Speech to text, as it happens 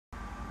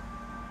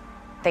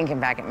Thinking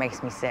back, it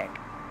makes me sick.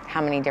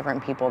 How many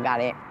different people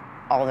got it,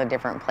 all the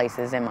different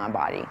places in my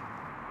body.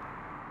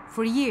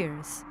 For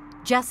years,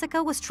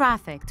 Jessica was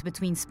trafficked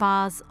between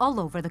spas all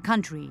over the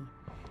country.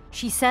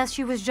 She says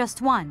she was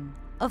just one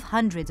of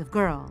hundreds of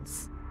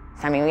girls.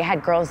 I mean, we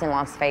had girls in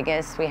Las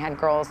Vegas, we had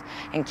girls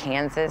in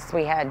Kansas,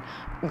 we had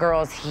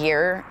girls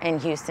here in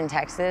Houston,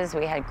 Texas,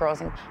 we had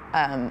girls in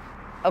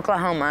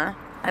Oklahoma.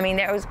 I mean,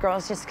 there was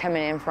girls just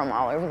coming in from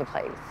all over the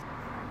place.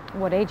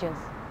 What ages?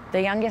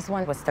 The youngest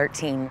one was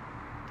 13.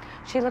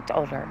 She looked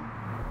older.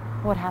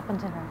 What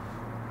happened to her?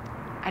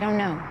 I don't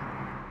know.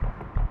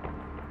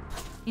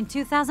 In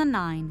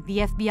 2009, the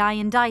FBI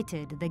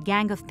indicted the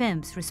gang of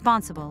pimps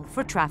responsible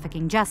for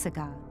trafficking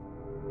Jessica.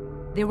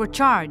 They were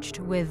charged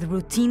with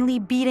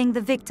routinely beating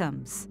the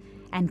victims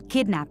and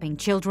kidnapping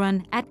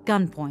children at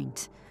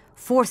gunpoint,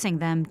 forcing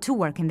them to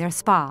work in their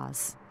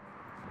spas.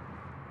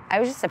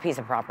 I was just a piece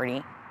of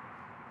property.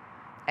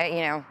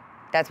 You know,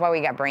 that's why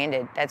we got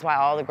branded. That's why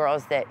all the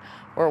girls that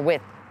were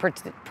with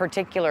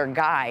particular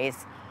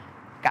guys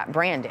got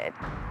branded.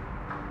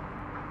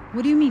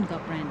 What do you mean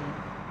got branded?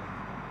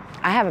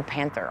 I have a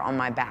panther on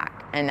my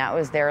back, and that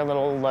was their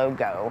little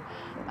logo.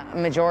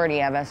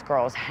 Majority of us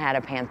girls had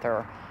a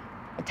panther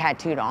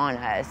tattooed on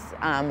us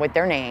with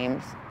their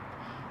names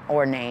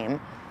or name.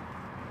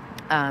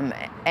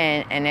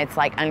 And it's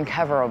like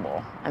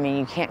uncoverable. I mean,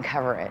 you can't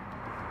cover it.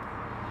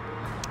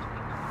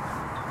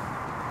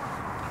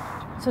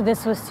 So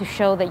this was to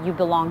show that you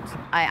belonged to...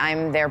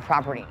 I'm their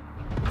property.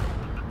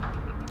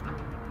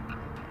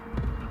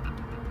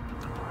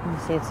 You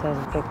see it says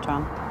Big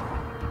Trump.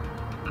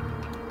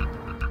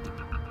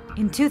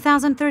 In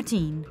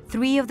 2013,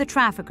 3 of the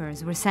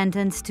traffickers were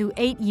sentenced to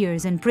 8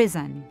 years in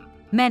prison.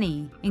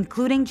 Many,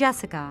 including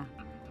Jessica,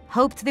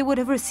 hoped they would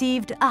have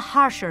received a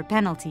harsher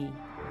penalty.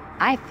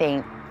 I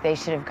think they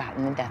should have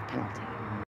gotten the death penalty.